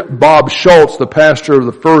Bob Schultz, the pastor of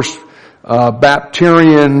the first Baptist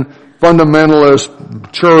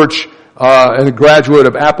fundamentalist church, and a graduate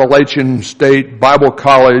of Appalachian State Bible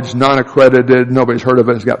College, non-accredited, nobody's heard of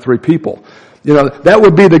it, he's got 3 people. That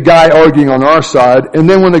would be the guy arguing on our side. And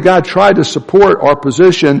then when the guy tried to support our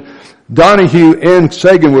position, Donahue and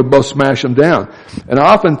Sagan would both smash him down. And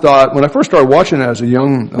I often thought, when I first started watching it as a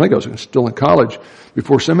young, I think I was still in college,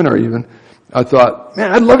 before seminary even, I thought,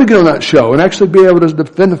 man, I'd love to get on that show and actually be able to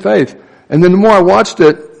defend the faith. And then the more I watched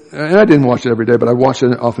it, and I didn't watch it every day, but I watched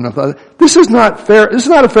it often enough, I thought, this is not fair, this is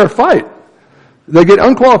not a fair fight. They get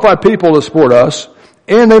unqualified people to support us,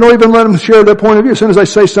 and they don't even let them share their point of view. As soon as they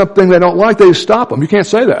say something they don't like, they just stop them. You can't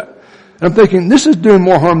say that. And I'm thinking, this is doing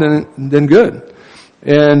more harm than good.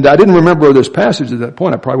 And I didn't remember this passage at that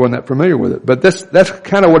point. I probably wasn't that familiar with it. But that's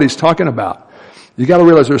kind of what he's talking about. You got to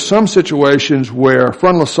realize there's some situations where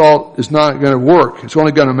frontal assault is not going to work. It's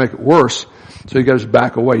only going to make it worse. So you got to just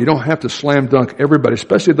back away. You don't have to slam dunk everybody,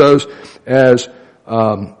 especially those, as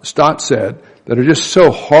Stott said, that are just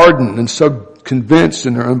so hardened and so convinced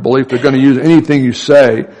in their unbelief they're going to use anything you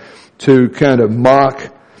say to kind of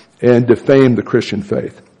mock and defame the Christian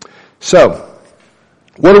faith. So,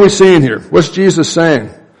 what are we seeing here? What's Jesus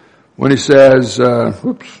saying when he says,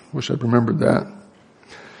 wish I'd remembered that.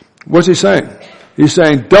 What's he saying? He's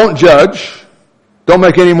saying, don't judge. Don't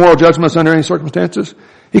make any moral judgments under any circumstances.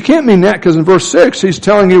 He can't mean that because in verse 6, he's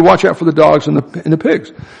telling you watch out for the dogs and the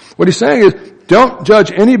pigs. What he's saying is, don't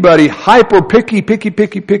judge anybody hyper picky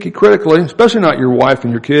critically, especially not your wife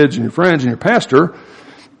and your kids and your friends and your pastor.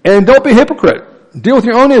 And don't be a hypocrite. Deal with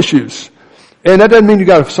your own issues. And that doesn't mean you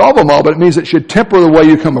got to solve them all, but it means it should temper the way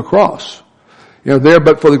you come across.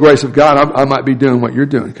 But for the grace of God, I might be doing what you're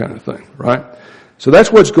doing kind of thing, right? So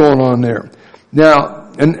that's what's going on there.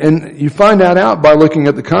 Now, and you find that out by looking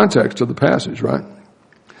at the context of the passage, right?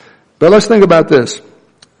 But let's think about this.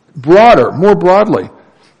 More broadly.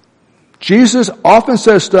 Jesus often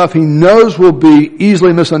says stuff he knows will be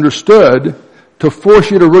easily misunderstood to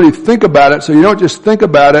force you to really think about it, so you don't just think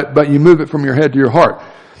about it, but you move it from your head to your heart.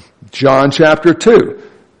 John chapter 2.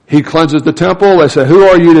 He cleanses the temple. They say, who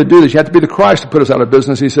are you to do this? You have to be the Christ to put us out of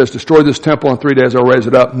business. He says, destroy this temple in 3 days I'll raise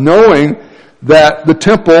it up, knowing that the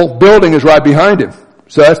temple building is right behind him.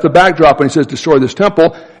 So that's the backdrop when he says destroy this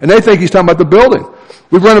temple. And they think he's talking about the building.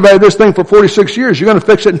 We've renovated this thing for 46 years. You're going to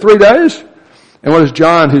fix it in 3 days? And what is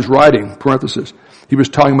John who's writing, parenthesis, he was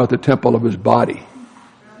talking about the temple of his body.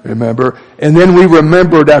 Remember? And then we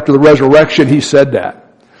remembered after the resurrection he said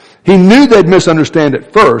that. He knew they'd misunderstand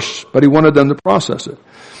it first, but he wanted them to process it.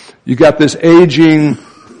 You got this aging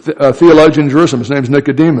theologian in Jerusalem. His name's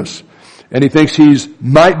Nicodemus. And he thinks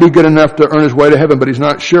might be good enough to earn his way to heaven, but he's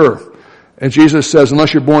not sure. And Jesus says,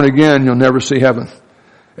 unless you're born again, you'll never see heaven.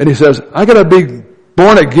 And he says, I gotta be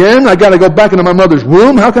born again? I gotta go back into my mother's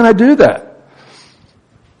womb? How can I do that?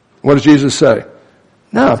 What does Jesus say?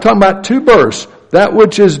 No, I'm talking about two births. That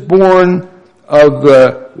which is born of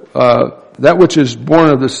the water, that which is born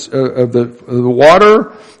of the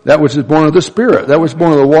Spirit. That which is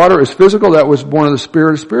born of the water is physical, that which is born of the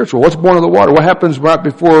Spirit is spiritual. What's born of the water? What happens right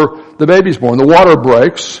before the baby's born? The water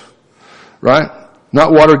breaks, right?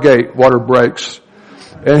 Not Watergate, water breaks.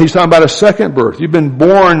 And he's talking about a second birth. You've been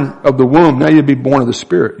born of the womb, now you'll be born of the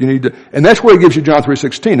Spirit. And that's where he gives you John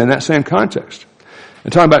 3:16 in that same context.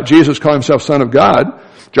 And talking about Jesus calling himself Son of God,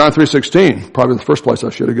 John 3:16, probably the first place I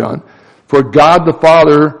should have gone. For God the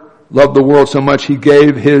Father loved the world so much, he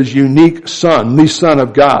gave his unique Son, the Son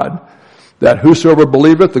of God, that whosoever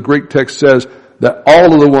believeth, the Greek text says, that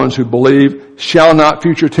all of the ones who believe shall not,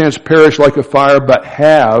 future tense, perish like a fire, but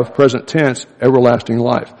have, present tense, everlasting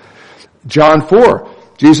life. John 4,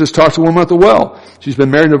 Jesus talks to a woman at the well. She's been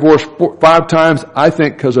married and divorced 5 times, I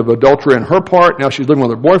think because of adultery on her part. Now she's living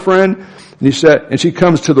with her boyfriend. And she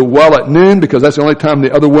comes to the well at noon because that's the only time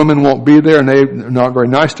the other women won't be there, and they're not very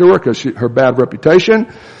nice to her because her bad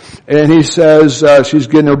reputation. And he says, she's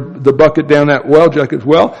getting the bucket down that well, Jacob's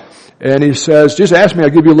well. And he says, just ask me, I'll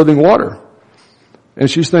give you living water. And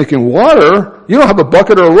she's thinking, water? You don't have a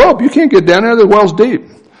bucket or a rope. You can't get down there. The well's deep.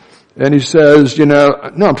 And he says, no,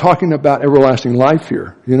 I'm talking about everlasting life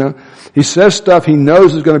here, He says stuff he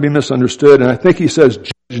knows is going to be misunderstood, and I think he says,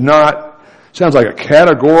 judge not. Sounds like a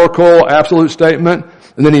categorical, absolute statement,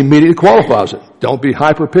 and then he immediately qualifies it. Don't be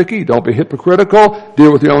hyper-picky, don't be hypocritical,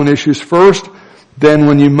 deal with your own issues first, then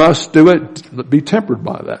when you must do it, be tempered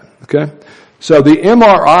by that, okay? So the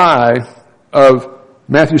MRI of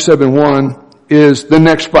Matthew 7:1 is the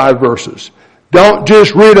next 5 verses. Don't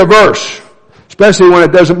just read a verse, especially when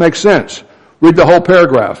it doesn't make sense. Read the whole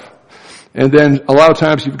paragraph. And then a lot of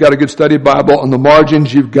times you've got a good study Bible. On the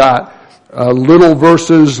margins you've got little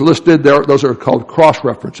verses listed there. Those are called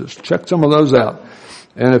cross-references. Check some of those out.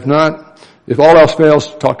 And if not, if all else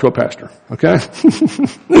fails, talk to a pastor. Okay?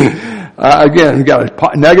 Again, you've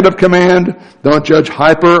got a negative command. Don't judge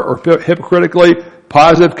hyper or hypocritically.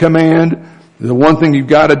 Positive command. The one thing you've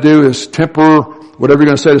got to do is temper whatever you're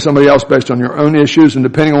going to say to somebody else based on your own issues. And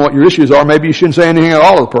depending on what your issues are, maybe you shouldn't say anything at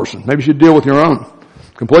all to the person. Maybe you should deal with your own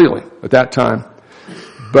completely at that time.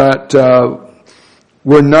 But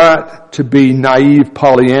we're not to be naive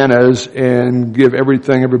Pollyannas and give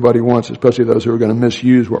everything everybody wants, especially those who are going to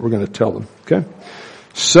misuse what we're going to tell them. Okay?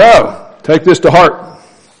 So, take this to heart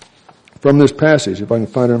from this passage, if I can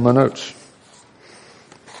find it in my notes.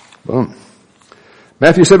 Boom.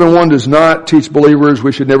 Matthew 7:1 does not teach believers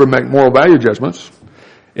we should never make moral value judgments.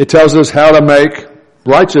 It tells us how to make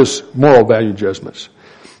righteous moral value judgments.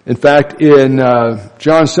 In fact, in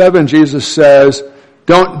John 7, Jesus says,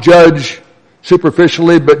 don't judge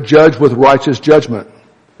superficially, but judge with righteous judgment.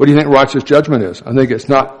 What do you think righteous judgment is? I think it's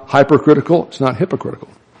not hypercritical, it's not hypocritical.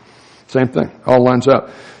 Same thing, all lines up.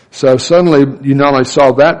 So suddenly, you not only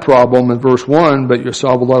solve that problem in verse 1, but you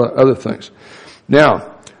solve a lot of other things.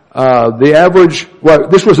 Now,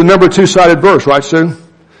 this was the number 2-sided verse, right, Sue?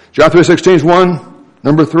 John 3:16 is 1.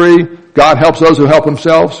 Number 3, God helps those who help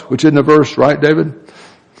themselves, which isn't a verse, right, David?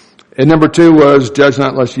 And number 2 was, judge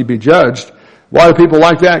not lest ye be judged. Why do people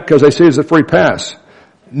like that? Because they see it as a free pass.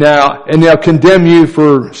 Now, and they'll condemn you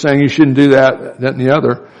for saying you shouldn't do that and the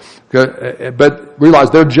other. But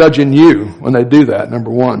realize they're judging you when they do that, number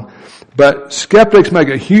 1. But skeptics make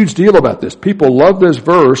a huge deal about this. People love this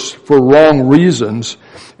verse for wrong reasons,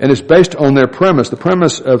 and it's based on their premise. The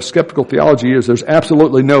premise of skeptical theology is there's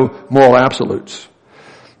absolutely no moral absolutes.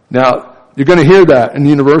 Now, you're going to hear that in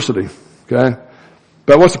university, okay?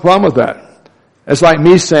 But what's the problem with that? It's like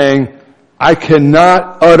me saying, I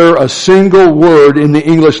cannot utter a single word in the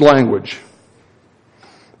English language.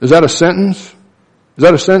 Is that a sentence? Is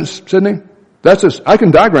that a sentence, Sydney? I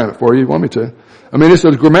can diagram it for you if you want me to. I mean, it's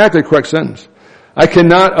a grammatically correct sentence. I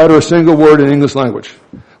cannot utter a single word in English language.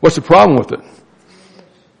 What's the problem with it?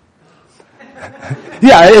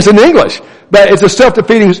 Yeah, it's in English, but it's a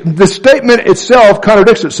self-defeating, the statement itself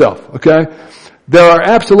contradicts itself, okay? There are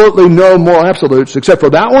absolutely no moral absolutes except for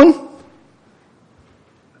that one.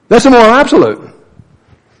 That's a moral absolute.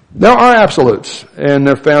 There are absolutes, and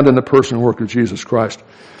they're found in the person and work of Jesus Christ.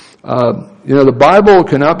 The Bible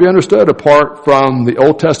cannot be understood apart from the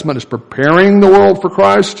Old Testament is preparing the world for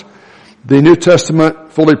Christ. The New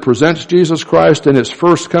Testament fully presents Jesus Christ in his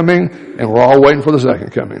first coming, and we're all waiting for the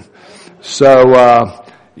second coming. So,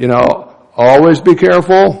 always be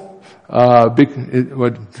careful.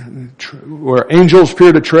 where angels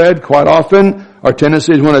fear to tread quite often. Our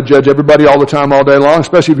tendency is we want to judge everybody all the time, all day long,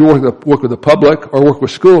 especially if you work with the public or work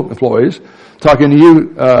with school employees. Talking to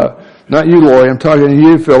you, not you, Lori, I'm talking to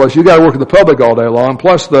you, Phyllis. You got to work with the public all day long,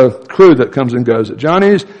 plus the crew that comes and goes at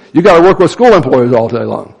Johnny's. You got to work with school employees all day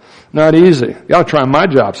long. Not easy. You got to try my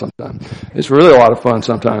job sometimes. It's really a lot of fun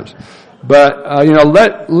sometimes. But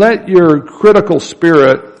let your critical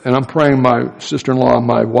spirit, and I'm praying my sister-in-law and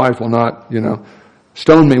my wife will not,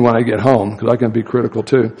 stone me when I get home, because I can be critical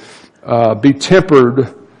too. Be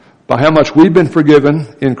tempered by how much we've been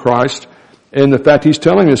forgiven in Christ, and the fact He's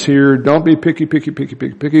telling us here, don't be picky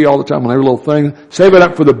all the time on every little thing. Save it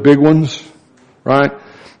up for the big ones, right?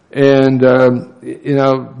 And,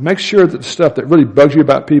 make sure that the stuff that really bugs you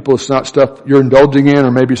about people is not stuff you're indulging in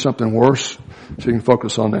or maybe something worse, so you can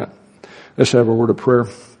focus on that. Let's have a word of prayer.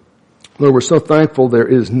 Lord, we're so thankful there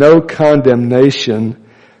is no condemnation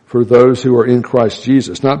for those who are in Christ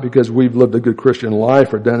Jesus, not because we've lived a good Christian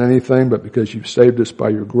life or done anything, but because you've saved us by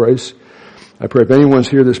your grace. I pray if anyone's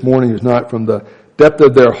here this morning who's not from the depth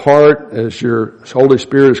of their heart, as your Holy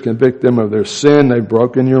Spirit has convicted them of their sin, they've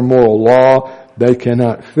broken your moral law, they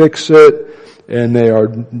cannot fix it, and they are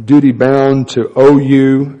duty bound to owe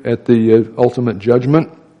you at the ultimate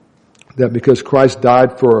judgment, that because Christ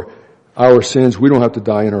died for our sins, we don't have to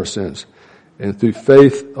die in our sins. And through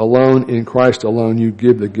faith alone, in Christ alone, you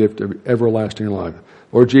give the gift of everlasting life.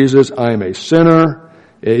 Lord Jesus, I am a sinner.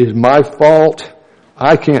 It is my fault.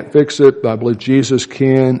 I can't fix it, but I believe Jesus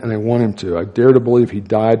can, and I want Him to. I dare to believe He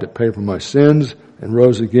died to pay for my sins and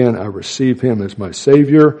rose again. I receive Him as my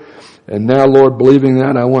Savior. And now, Lord, believing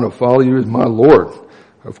that, I want to follow You as my Lord.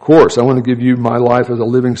 Of course, I want to give You my life as a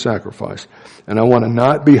living sacrifice. And I want to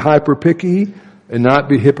not be hyper-picky and not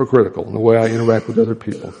be hypocritical in the way I interact with other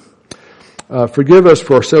people. Forgive us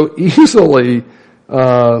for so easily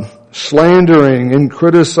slandering and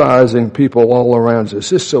criticizing people all around us. It's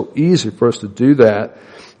just so easy for us to do that,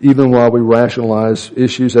 even while we rationalize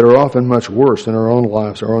issues that are often much worse in our own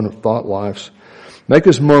lives, our own thought lives. Make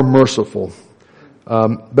us more merciful,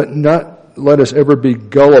 but not let us ever be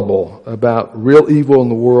gullible about real evil in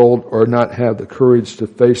the world or not have the courage to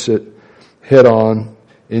face it head on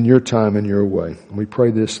in Your time and Your way. And we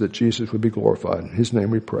pray this, that Jesus would be glorified. In His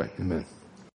name we pray. Amen.